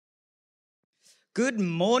Good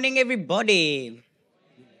morning, everybody.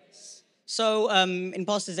 In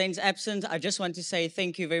Pastor Zane's absence, I just want to say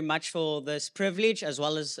thank you very much for this privilege, as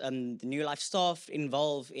well as the New Life staff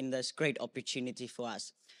involved in this great opportunity for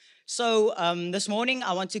us. This morning,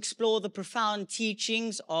 I want to explore the profound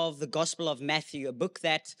teachings of the Gospel of Matthew, a book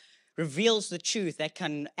that reveals the truth that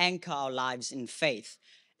can anchor our lives in faith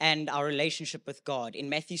and our relationship with God. In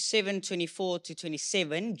Matthew 7:24 to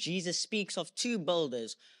 27, Jesus speaks of two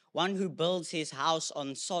builders, one who builds his house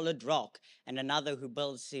on solid rock and another who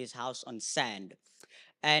builds his house on sand.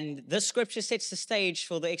 And this scripture sets the stage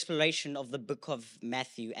for the exploration of the book of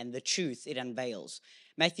Matthew and the truth it unveils.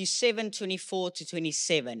 Matthew 7:24 to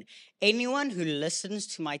 27. Anyone who listens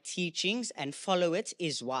to my teachings and follow it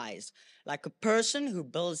is wise, like a person who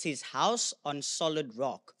builds his house on solid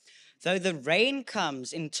rock. Though the rain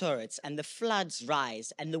comes in torrents and the floods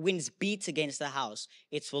rise and the winds beat against the house,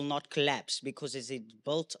 it will not collapse because it is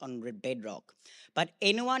built on bedrock. But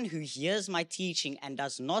anyone who hears my teaching and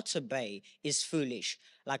does not obey is foolish,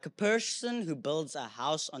 like a person who builds a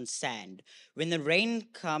house on sand. When the rain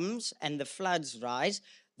comes and the floods rise,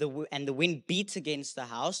 and the wind beats against the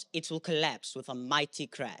house, it will collapse with a mighty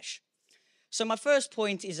crash. So, my first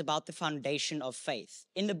point is about the foundation of faith.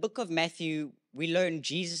 In the book of Matthew, we learn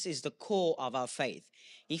Jesus is the core of our faith.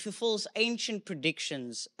 He fulfills ancient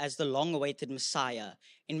predictions as the long awaited Messiah.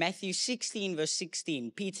 In Matthew 16, verse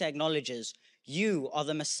 16, Peter acknowledges, "You are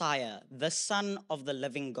the Messiah, the Son of the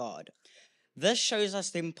living God." This shows us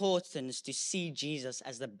the importance to see Jesus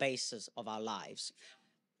as the basis of our lives.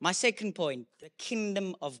 My second point, the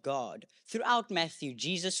kingdom of God. Throughout Matthew,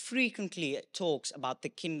 Jesus frequently talks about the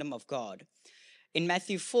kingdom of God. In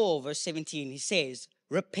Matthew 4, verse 17, he says,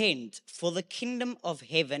 "Repent, for the kingdom of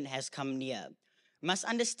heaven has come near." We must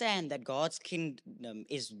understand that God's kingdom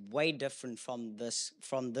is way different from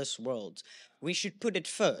this world. We should put it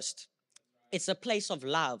first. It's a place of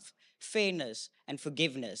love, fairness, and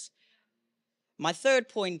forgiveness. My third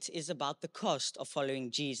point is about the cost of following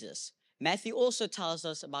Jesus. Matthew also tells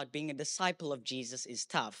us about being a disciple of Jesus is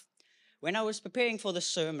tough. When I was preparing for the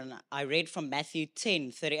sermon, I read from Matthew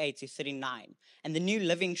 10:38 to 39, and the New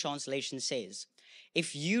Living Translation says,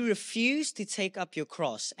 "If you refuse to take up your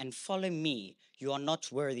cross and follow me, you are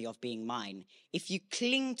not worthy of being mine. If you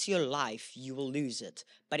cling to your life, you will lose it.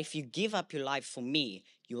 But if you give up your life for me,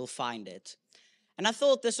 you will find it." And I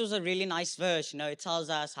thought this was a really nice verse. It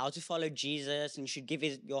tells us how to follow Jesus and you should give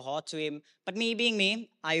your heart to him. But me being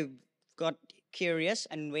me, I got curious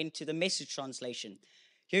and went to the Message translation.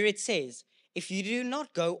 Here it says, "If you do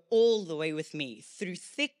not go all the way with me, through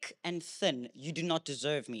thick and thin, you do not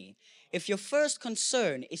deserve me. If your first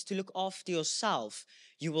concern is to look after yourself,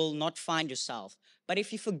 you will not find yourself. But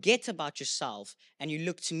if you forget about yourself and you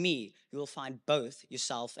look to me, you will find both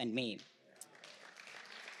yourself and me."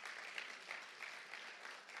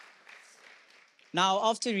 Now,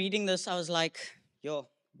 after reading this, I was like, yo,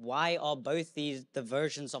 why are both the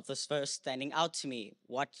versions of this verse standing out to me?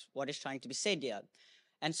 What is trying to be said here?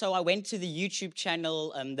 And so I went to the YouTube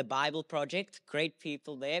channel, the Bible Project. Great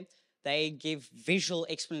people there. They give visual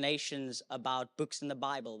explanations about books in the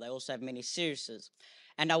Bible. They also have many series.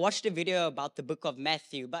 And I watched a video about the book of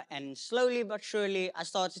Matthew, and slowly but surely, I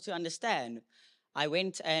started to understand. I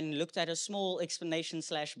went and looked at a small explanation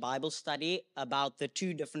slash Bible study about the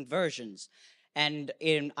two different versions.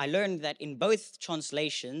 I learned that in both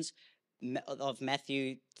translations of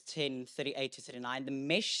Matthew 10:38 to 39, the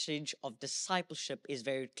message of discipleship is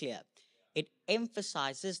very clear. It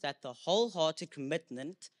emphasizes that the wholehearted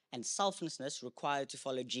commitment and selflessness required to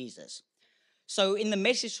follow Jesus. So, in the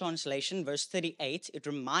Message translation, verse 38, it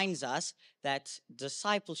reminds us that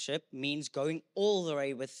discipleship means going all the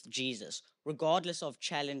way with Jesus, regardless of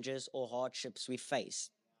challenges or hardships we face.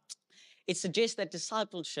 It suggests that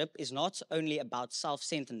discipleship is not only about self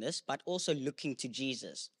centeredness, but also looking to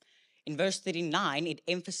Jesus. In verse 39, it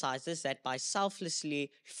emphasizes that by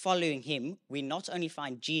selflessly following him, we not only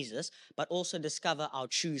find Jesus, but also discover our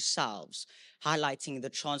true selves, highlighting the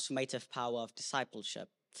transformative power of discipleship.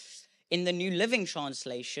 In the New Living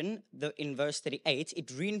Translation, in verse 38, it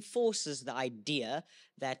reinforces the idea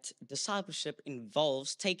that discipleship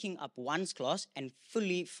involves taking up one's cross and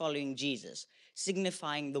fully following Jesus,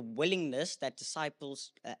 signifying the willingness that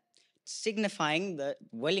signifying the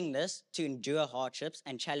willingness to endure hardships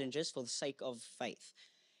and challenges for the sake of faith.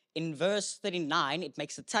 In verse 39, it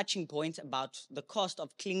makes a touching point about the cost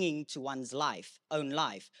of clinging to one's own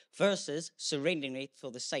life, versus surrendering it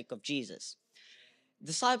for the sake of Jesus.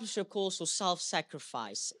 Discipleship calls for self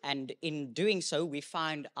sacrifice, and in doing so, we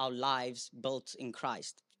find our lives built in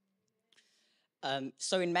Christ.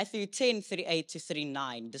 So in Matthew 10:38 to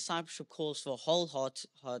 39, discipleship calls for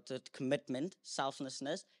wholehearted commitment,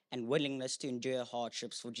 selflessness, and willingness to endure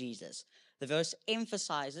hardships for Jesus. The verse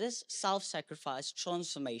emphasizes self sacrifice,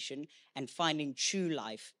 transformation, and finding true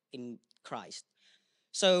life in Christ.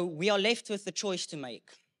 So we are left with the choice to make.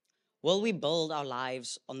 Will we build our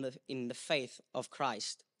lives in the faith of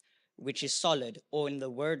Christ, which is solid, or in the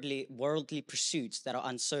worldly pursuits that are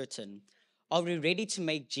uncertain? Are we ready to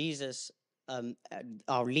make Jesus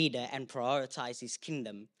our leader and prioritize his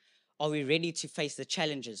kingdom? Are we ready to face the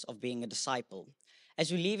challenges of being a disciple?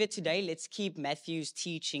 As we leave it today, let's keep Matthew's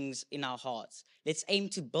teachings in our hearts. Let's aim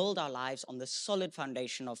to build our lives on the solid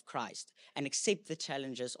foundation of Christ and accept the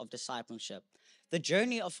challenges of discipleship. The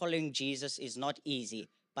journey of following Jesus is not easy,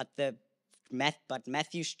 but but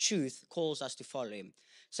Matthew's truth calls us to follow him.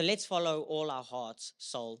 So let's follow all our hearts,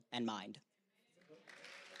 soul, and mind.